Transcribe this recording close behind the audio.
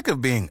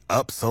of being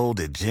upsold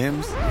at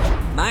gyms?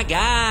 My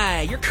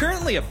guy, you're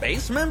currently a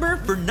base member?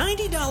 For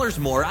 $90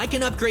 more, I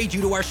can upgrade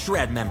you to our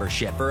Shred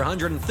membership. For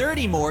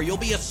 $130 more, you'll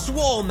be a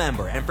Swole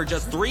member. And for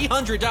just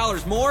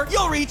 $300 more,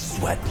 you'll reach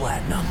Sweat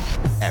Platinum.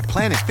 At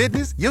Planet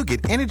Fitness, you'll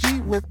get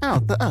energy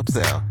without the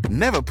upsell.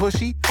 Never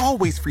pushy,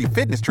 always free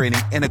fitness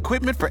training and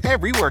equipment for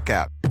every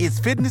workout. It's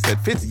fitness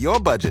that fits your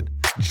budget.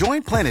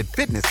 Join Planet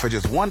Fitness for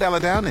just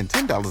 $1 down and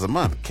 $10 a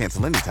month.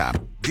 Cancel anytime.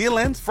 Deal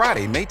ends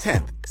Friday, May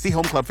 10th. See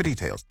Home Club for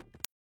details.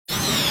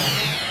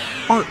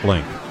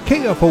 ArtLink.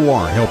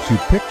 KFOR helps you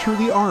picture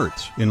the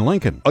arts in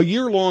Lincoln. A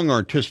year-long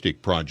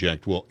artistic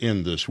project will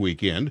end this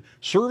weekend.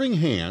 Serving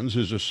Hands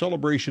is a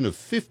celebration of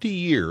 50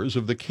 years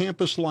of the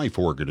Campus Life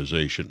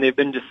organization. They've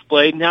been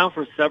displayed now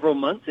for several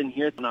months, and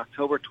here on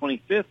October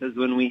 25th is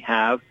when we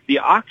have the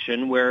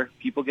auction where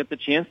people get the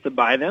chance to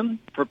buy them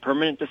for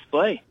permanent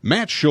display.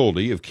 Matt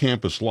Schulte of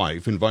Campus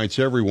Life invites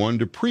everyone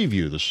to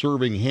preview the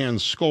Serving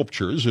Hands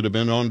sculptures that have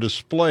been on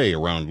display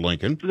around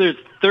Lincoln. So there's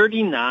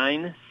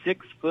 39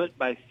 6-foot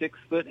by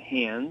 6-foot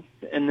hands,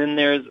 and then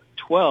there's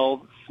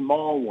 12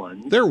 small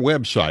ones. Their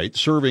website,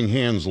 Serving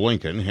Hands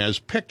Lincoln, has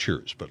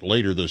pictures, but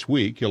later this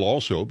week you'll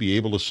also be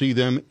able to see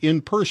them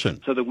in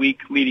person. So the week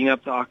leading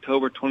up to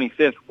October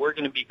 25th, we're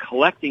going to be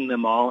collecting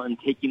them all and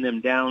taking them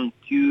down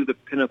to the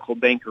Pinnacle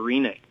Bank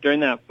Arena.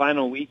 During that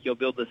final week, you'll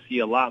be able to see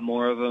a lot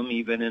more of them,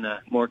 even in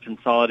a more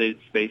consolidated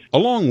space.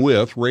 Along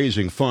with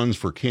raising funds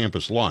for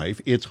Campus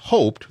Life, it's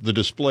hoped the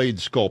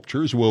displayed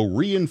sculptures will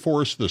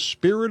reinforce the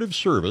spirit of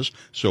service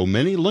so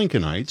many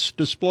Lincolnites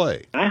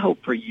display. I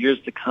hope for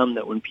years to come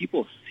that when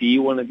people see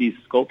one of these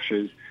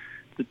sculptures,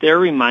 that they're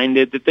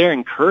reminded, that they're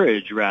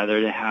encouraged,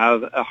 rather, to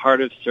have a heart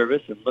of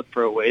service and look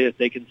for a way that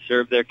they can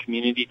serve their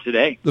community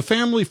today. The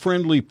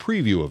family-friendly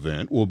preview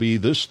event will be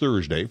this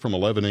Thursday from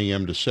 11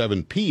 a.m. to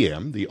 7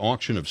 p.m. The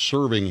auction of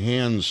Serving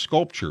Hands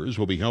sculptures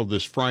will be held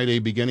this Friday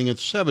beginning at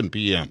 7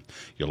 p.m.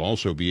 You'll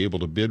also be able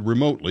to bid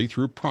remotely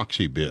through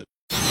Proxy Bid.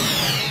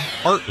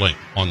 ArtLink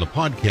on the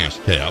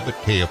podcast tab at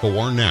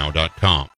KFORnow.com.